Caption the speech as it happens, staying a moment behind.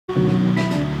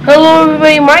Hello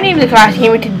everybody, my name is Class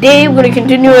Gamer. Today we're going to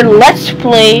continue our Let's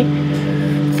Play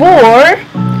for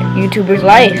YouTuber's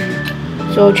Life.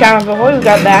 So challenge before we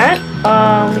got that.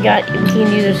 We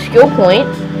can use a skill point.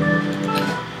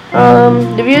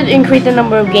 The views increase the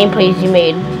number of gameplays you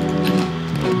made.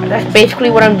 That's basically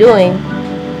what I'm doing.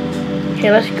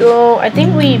 Okay, let's go. I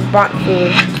think we bought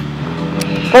food.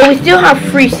 But we still have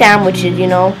free sandwiches, you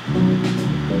know.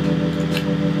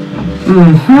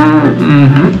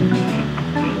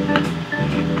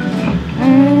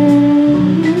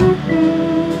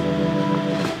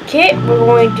 Okay, we're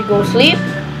going to go sleep.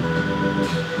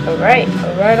 Alright.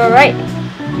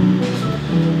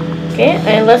 Okay,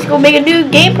 and let's go make a new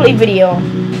gameplay video.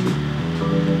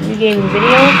 New game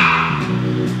video.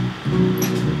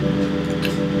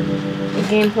 New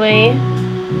gameplay.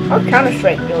 How's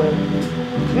Counter-Strike doing?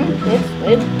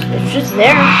 It's just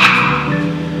there.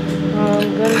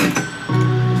 Good.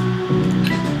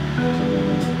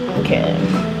 Okay.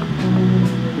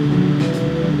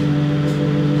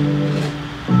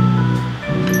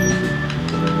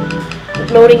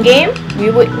 Loading game. We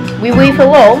wait for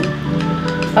low.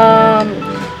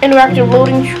 Interactive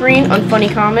loading screen. Unfunny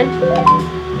comment.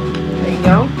 There you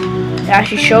go. It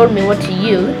actually showed me what to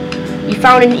use. You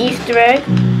found an Easter egg.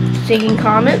 Sinking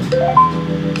comment.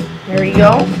 There you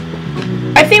go.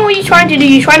 I think what you're trying to do,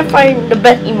 you're trying to find the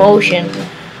best emotion.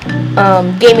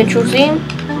 Game intro scene.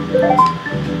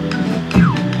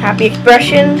 Happy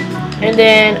expression. And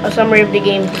then a summary of the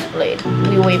game displayed.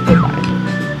 We wait for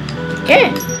that.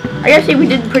 Okay. I guess we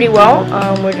did pretty well.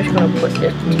 We're just gonna put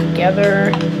this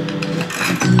together.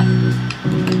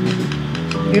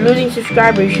 You're losing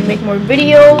subscribers. You should make more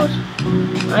videos.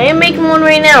 I am making one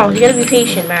right now. You gotta be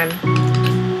patient, man.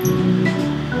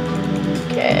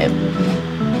 Okay.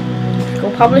 Let's go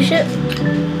publish it.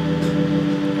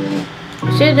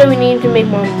 It says that we need to make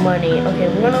more money. Okay,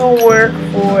 we're gonna work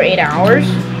for 8 hours.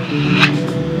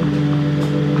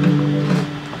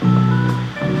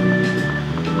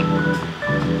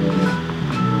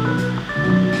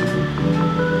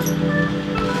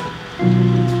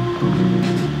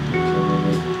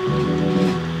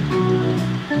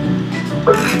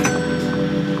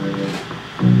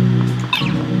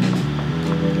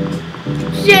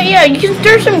 Yeah, you can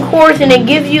stir some chords and it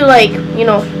gives you, like, you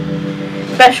know,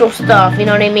 special stuff, you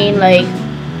know what I mean? Like,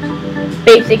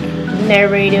 basic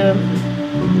narrative,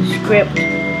 script,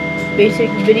 basic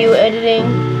video editing.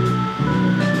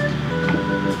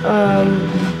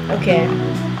 Okay.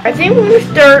 I think we're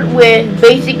gonna start with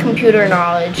basic computer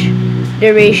knowledge.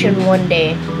 Duration 1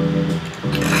 day.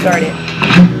 Start it.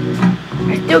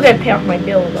 I still gotta pay off my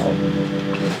bill, though.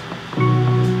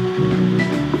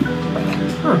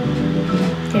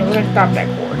 Okay, we're gonna stop that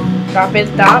course. Stop it,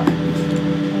 stop.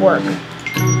 Work.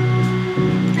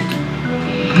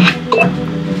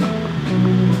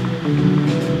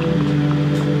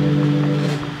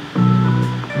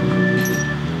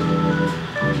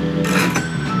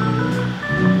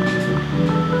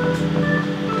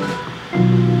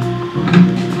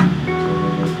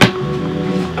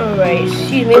 Alright,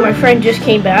 excuse me, my friend just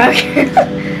came back.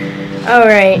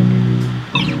 Alright.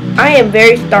 I am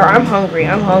very starved. I'm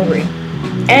hungry.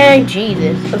 And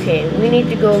Jesus. Okay, we need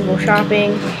to go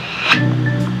shopping.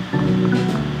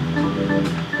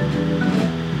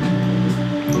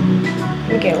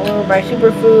 Okay, we're gonna buy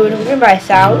superfood. We're gonna buy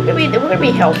salad. We're gonna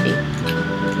be healthy.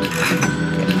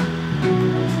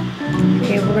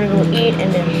 Okay, we're gonna go eat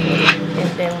and then sleep,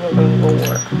 and then we're gonna go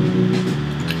work.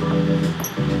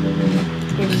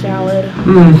 Get salad.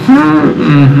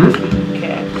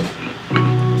 Okay.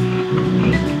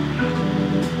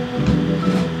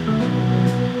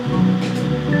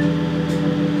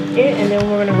 And then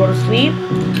we're gonna go to sleep.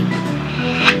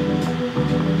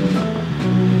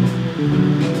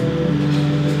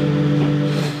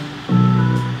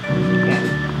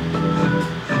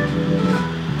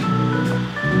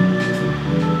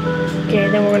 Okay,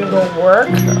 then we're gonna go work.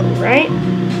 Alright.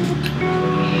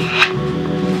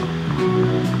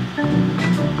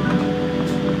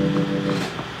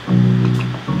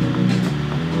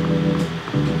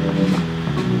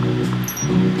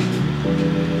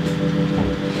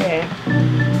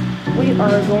 We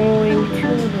are going to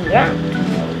do that.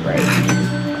 Alright.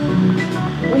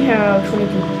 We have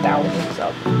 22,000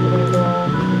 subs. We're gonna go.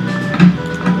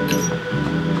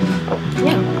 Oh,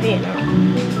 yeah, I'm paying now.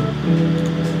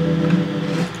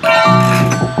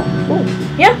 Oh,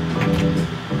 yeah.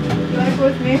 You wanna go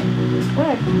with me?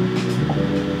 Where?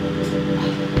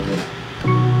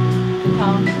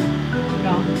 Tom.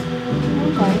 No.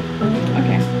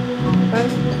 Okay.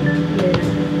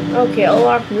 Okay,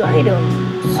 unlock new items.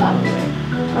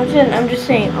 I'm just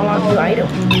saying, unlock new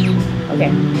items.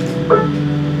 Okay.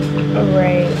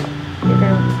 Alright. You're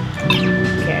gonna...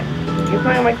 Okay. You're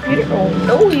playing on my computer? Oh,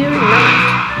 no, you're not.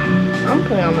 I'm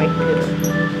playing on my computer.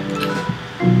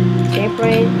 Okay,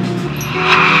 playing.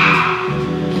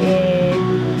 Okay.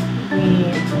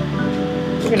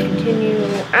 We're gonna continue.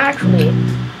 Actually,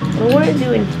 what I want to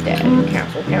do instead?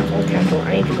 Cancel, cancel, cancel. I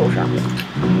need to go shopping.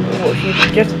 Oh, she's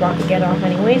just about to get off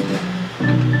anyways.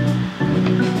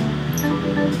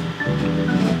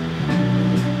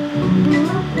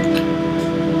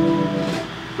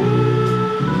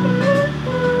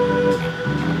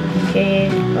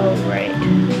 Okay, alright.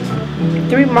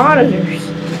 3 monitors.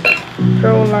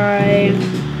 Pro Live.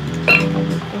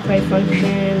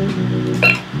 Multi-function.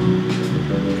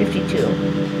 52.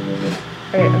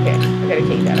 Alright, okay. I gotta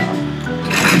take that off.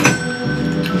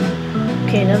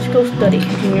 Okay, let's go study.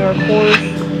 Continue our course.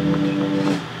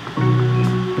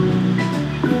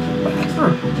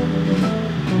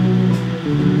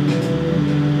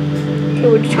 Okay,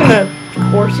 we're just gonna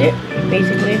course it,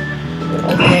 basically.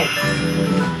 Open it.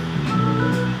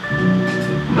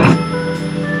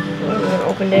 We're gonna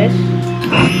open this.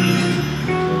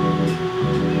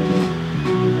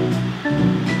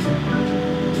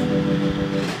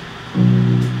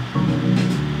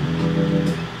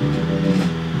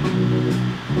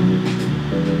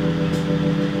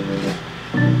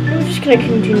 We're just gonna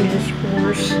continue this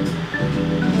course.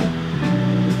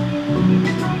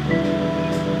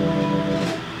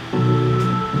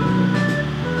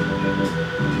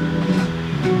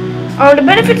 The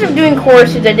benefits of doing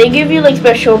courses is that they give you like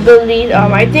special abilities.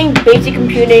 I think basic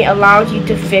computing allows you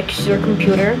to fix your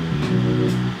computer,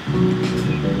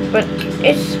 but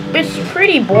it's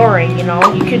pretty boring, you know.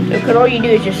 You could all you do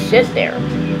is just sit there.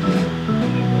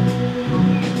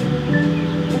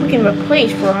 We can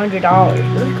replace for $100.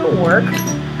 This could work.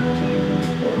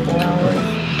 4 hours.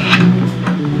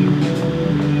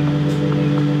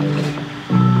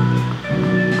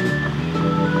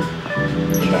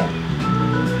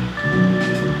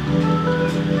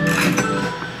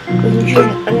 We can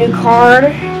choose a new card.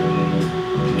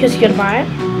 Just gonna buy it.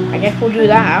 I guess we'll do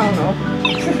that. I don't know.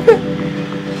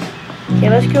 Okay,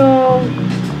 let's go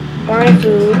buy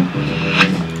food.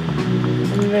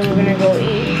 And then we're gonna go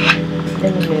eat.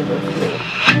 Then we're gonna go sleep.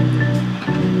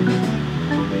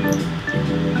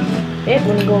 Okay,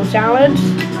 we're gonna go salads.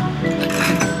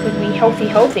 Could be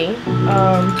healthy.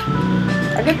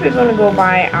 I guess we're gonna go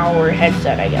buy our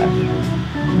headset, I guess.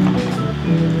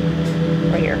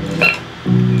 Right here.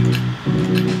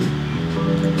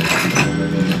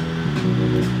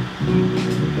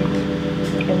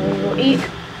 Okay, we're gonna go eat.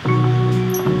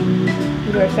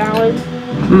 Eat our salad.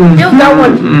 Still got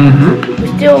one. We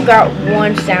still got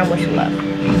one sandwich left.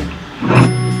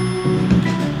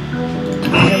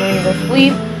 Then we're gonna go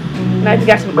sleep. Now we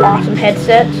got some awesome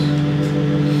headsets.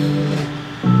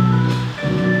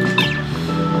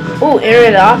 Ooh,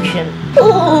 internet auction.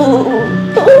 Ooh.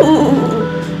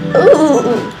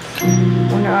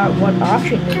 Wonder what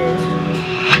auction it is.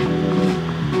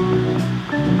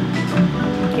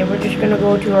 Okay, we're just gonna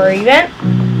go to our event.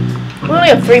 We only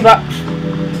have $3.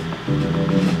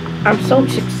 I'm so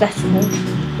successful.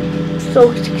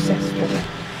 So successful.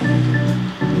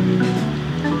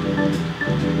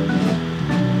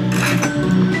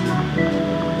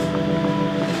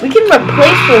 We can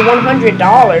replace for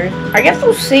 $100. I guess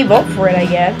we'll save up for it, I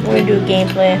guess. We're gonna do a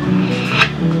gameplay.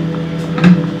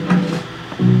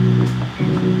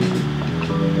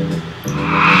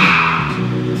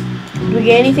 Do we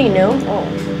get anything new? Oh.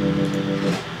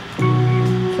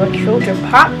 Select filter,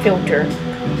 pop filter.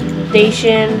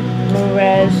 Station, low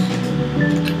res.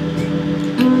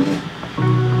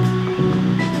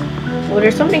 Well,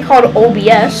 there's something called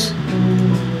OBS.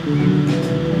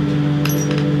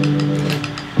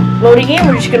 Loading in,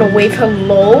 we're just gonna wave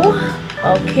hello.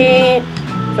 Okay.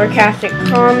 Sarcastic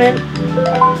comment.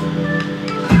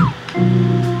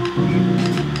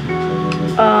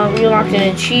 We unlocked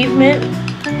an achievement.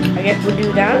 I guess we'll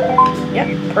do that.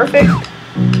 Yep, perfect.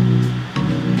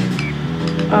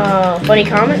 Funny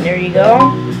comment, there you go.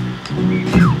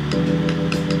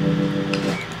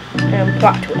 And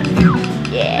plot twist.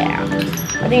 Yeah.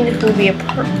 I think this will be a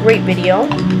great video.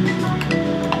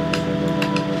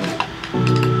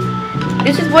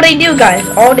 This is what I do, guys,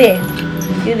 all day.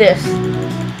 Do this.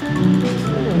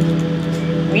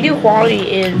 Video quality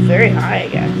is very high, I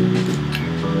guess.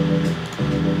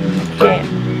 Okay.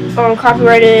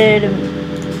 Copyrighted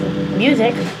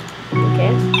music.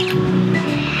 Okay.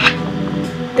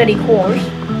 Study course.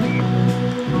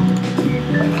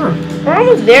 We're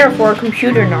almost there for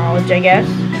computer knowledge, I guess.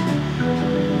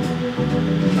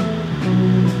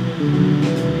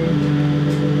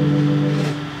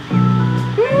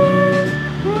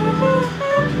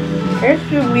 I guess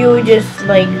we would just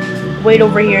like wait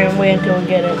over here and wait until we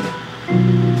get it.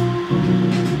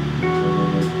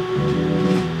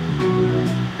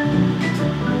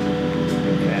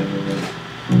 Okay.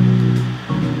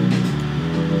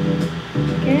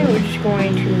 Okay, we're just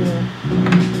going to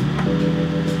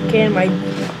get my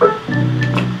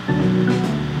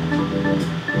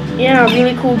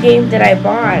really cool game that I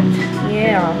bought.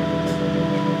 Yeah.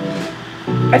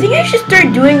 I think I should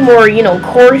start doing more,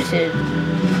 courses.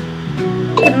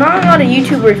 But not a lot of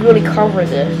YouTubers really cover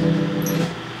this.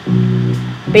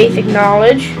 Basic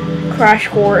knowledge, crash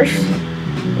course,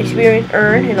 experience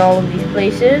earned in all of these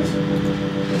places.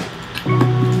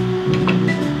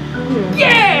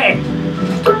 Yeah!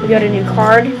 We got a new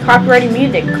card, copyrighted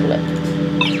music clip.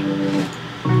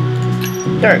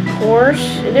 Start course.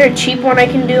 Is there a cheap one I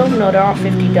can do? No, they're all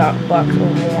 $50 or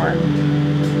more.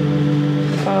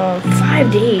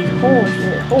 5 days.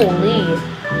 Holy.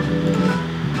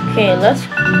 Okay, let's.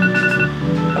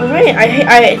 Alright,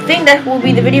 I think that will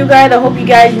be the video, guys. I hope you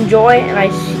guys enjoy,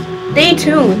 and stay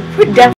tuned for